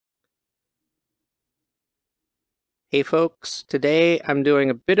Hey folks, today I'm doing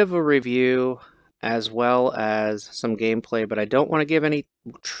a bit of a review as well as some gameplay, but I don't want to give any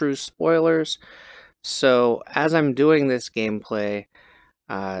true spoilers. So as I'm doing this gameplay,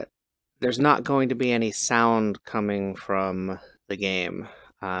 uh, there's not going to be any sound coming from the game.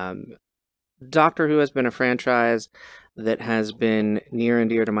 Um, Doctor Who has been a franchise that has been near and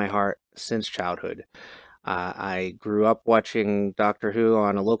dear to my heart since childhood. I grew up watching Doctor Who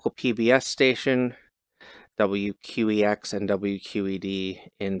on a local PBS station, WQEX and WQED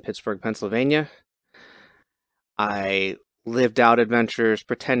in Pittsburgh, Pennsylvania. I lived out adventures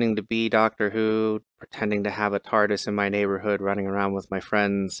pretending to be Doctor Who, pretending to have a TARDIS in my neighborhood, running around with my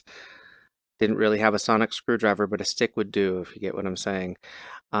friends. Didn't really have a sonic screwdriver, but a stick would do, if you get what I'm saying.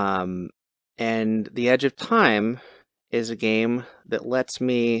 Um, and The Edge of Time is a game that lets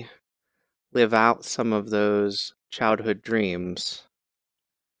me live out some of those childhood dreams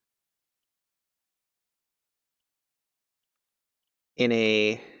in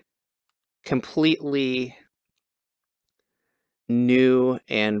a completely new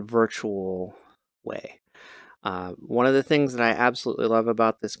and virtual way. One of the things that I absolutely love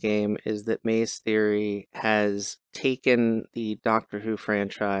about this game is that Maze Theory has taken the Doctor Who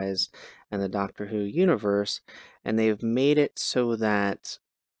franchise and the Doctor Who universe, and they've made it so that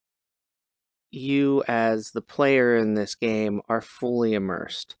you, as the player in this game, are fully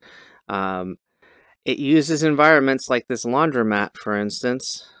immersed. Um, it uses environments like this laundromat, for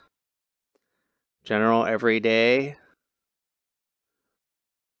instance, general everyday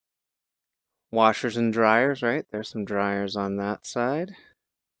washers and dryers, right? There's some dryers on that side.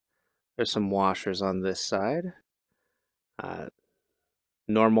 There's some washers on this side. Uh,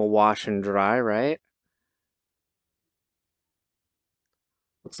 Normal wash and dry, right?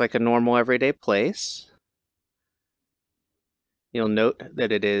 Looks like a normal everyday place. You'll note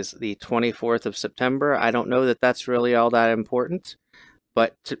that it is the 24th of September. I don't know that that's really all that important,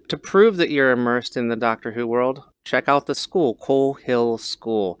 but to prove that you're immersed in the Doctor Who world, check out the school, Coal Hill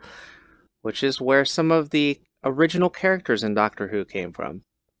School, which is where some of the original characters in Doctor Who came from.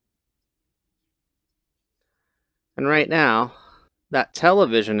 And right now, that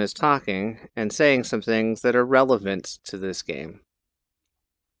television is talking and saying some things that are relevant to this game.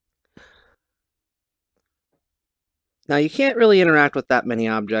 Now, you can't really interact with that many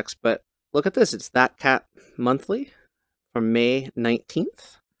objects, but look at this. It's That Cat Monthly from May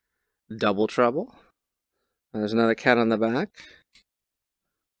 19th. Double Trouble. There's another cat on the back.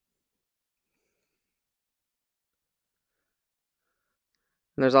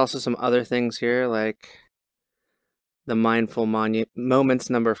 And there's also some other things here, like the Mindful Moments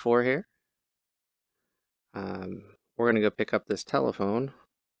number 4 here. We're going to go pick up this telephone.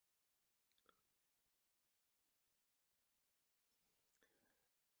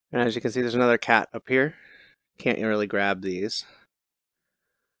 And as you can see, there's another cat up here. Can't really grab these.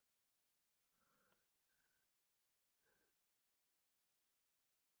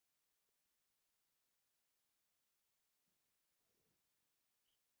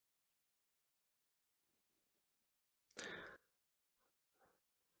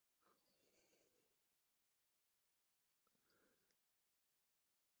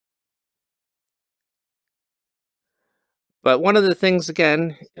 But one of the things,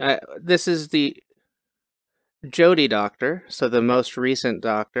 again, this is the Jodie Doctor, so the most recent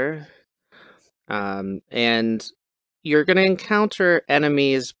Doctor. And you're going to encounter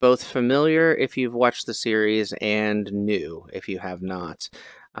enemies both familiar if you've watched the series and new if you have not.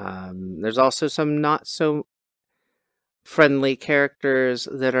 There's also some not so friendly characters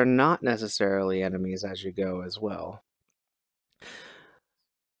that are not necessarily enemies as you go as well.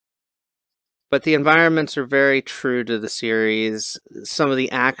 But the environments are very true to the series. Some of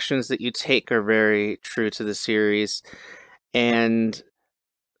the actions that you take are very true to the series. And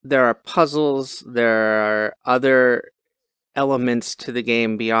there are puzzles, there are other elements to the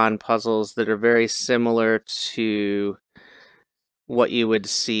game beyond puzzles that are very similar to what you would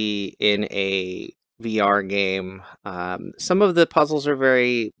see in a VR game. Some of the puzzles are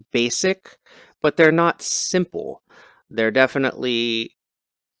very basic, but they're not simple. They're definitely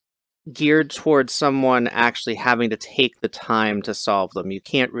geared towards someone actually having to take the time to solve them. You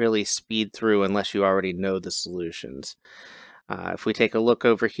can't really speed through unless you already know the solutions. If we take a look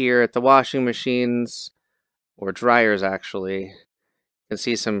over here at the washing machines, or dryers actually, you can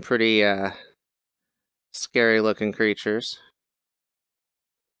see some pretty scary looking creatures.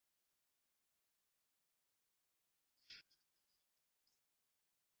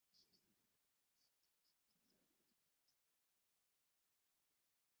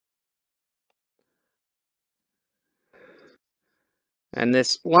 And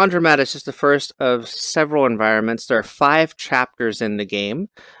this laundromat is just the first of several environments. There are 5 chapters in the game.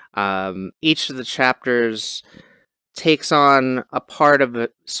 Each of the chapters takes on a part of a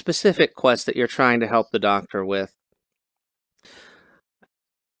specific quest that you're trying to help the doctor with.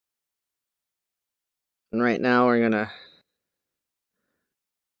 And right now we're going to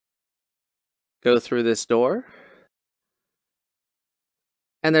go through this door.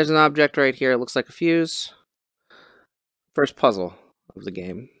 And there's an object right here. It looks like a fuse. First puzzle of the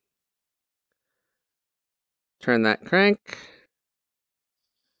game. Turn that crank.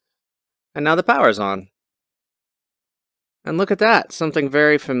 And now the power's on. And look at that. Something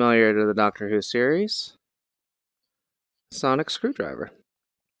very familiar to the Doctor Who series. Sonic screwdriver.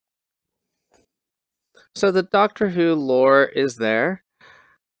 So the Doctor Who lore is there.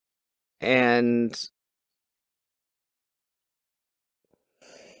 And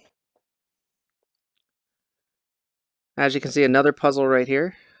as you can see, another puzzle right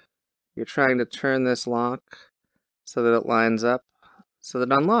here. You're trying to turn this lock so that it lines up, so that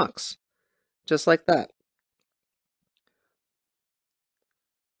it unlocks. Just like that.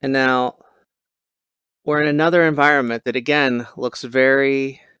 And now we're in another environment that, again, looks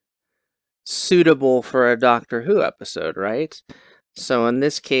very suitable for a Doctor Who episode, right? So in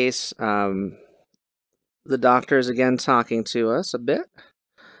this case, the Doctor is again talking to us a bit.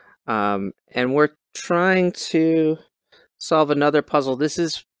 And we're trying to solve another puzzle. This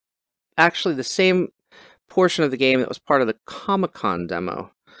is actually the same portion of the game that was part of the Comic-Con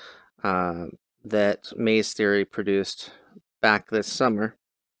demo that Maze Theory produced back this summer.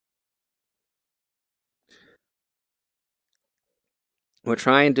 We're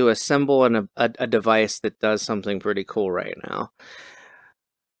trying to assemble a device that does something pretty cool right now.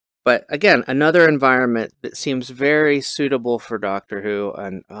 But again, another environment that seems very suitable for Doctor Who.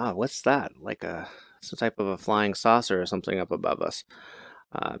 And what's that? Like some type of a flying saucer or something up above us.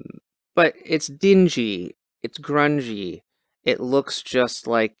 But it's dingy. It's grungy. It looks just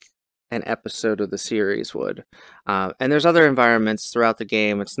like an episode of the series would. And there's other environments throughout the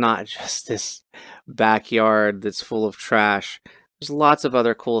game. It's not just this backyard that's full of trash. There's lots of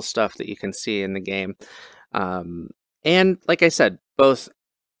other cool stuff that you can see in the game. And like I said, both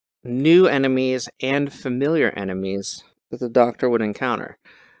new enemies and familiar enemies that the Doctor would encounter.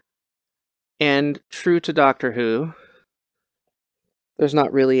 And true to Doctor Who, there's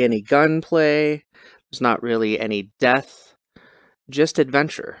not really any gunplay, there's not really any death, just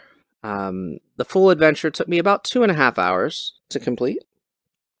adventure. The full adventure took me about 2.5 hours to complete.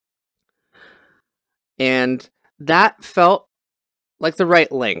 And that felt like the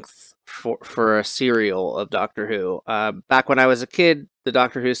right length for a serial of Doctor Who. Back when I was a kid, the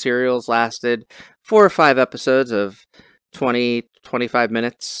Doctor Who serials lasted 4 or 5 episodes of 20-25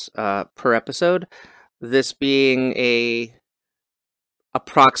 minutes per episode. This being a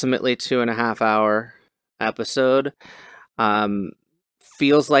approximately 2.5 hour episode,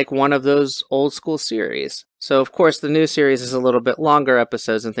 feels like one of those old school series. So of course the new series is a little bit longer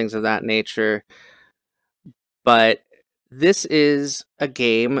episodes and things of that nature, but this is a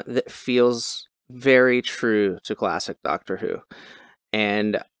game that feels very true to classic Doctor Who.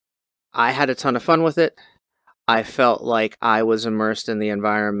 And I had a ton of fun with it. I felt like I was immersed in the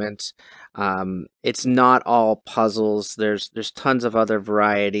environment. It's not all puzzles. There's tons of other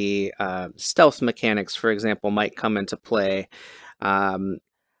variety. Stealth mechanics, for example, might come into play. In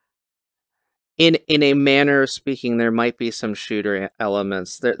a manner of speaking, there might be some shooter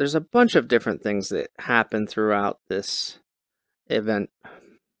elements. There's a bunch of different things that happen throughout this event.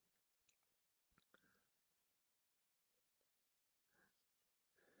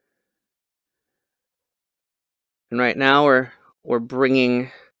 And right now we're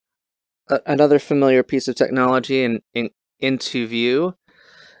bringing another familiar piece of technology into view.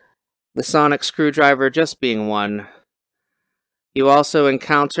 The sonic screwdriver just being one. You also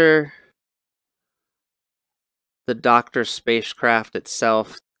encounter the Doctor spacecraft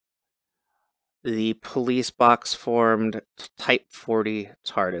itself, the police box formed Type 40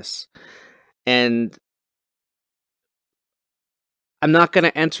 TARDIS. And I'm not going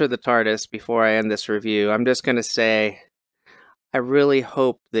to enter the TARDIS before I end this review. I'm just going to say I really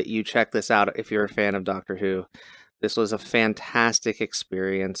hope that you check this out if you're a fan of Doctor Who. This was a fantastic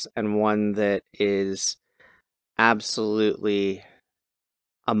experience and one that is absolutely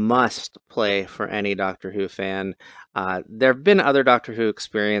a must play for any Doctor Who fan. There have been other Doctor Who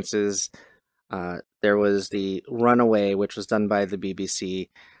experiences. There was the Runaway, which was done by the BBC.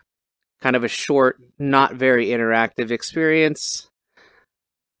 Kind of a short, not very interactive experience.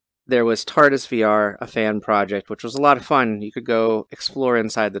 There was TARDIS VR, a fan project, which was a lot of fun. You could go explore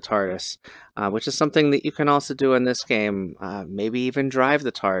inside the TARDIS, which is something that you can also do in this game. Maybe even drive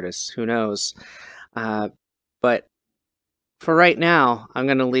the TARDIS, who knows? But for right now, I'm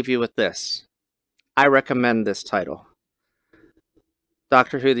going to leave you with this. I recommend this title.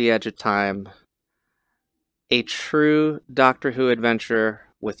 Doctor Who: The Edge of Time. A true Doctor Who adventure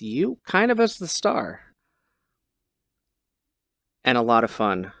with you kind of as the star. And a lot of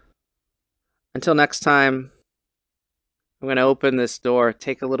fun. Until next time, I'm going to open this door,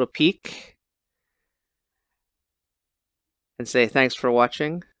 take a little peek, and say thanks for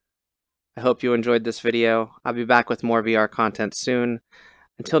watching. I hope you enjoyed this video. I'll be back with more VR content soon.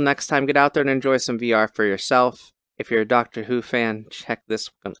 Until next time, get out there and enjoy some VR for yourself. If you're a Doctor Who fan, check this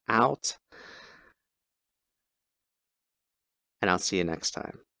one out. And I'll see you next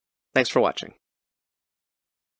time. Thanks for watching.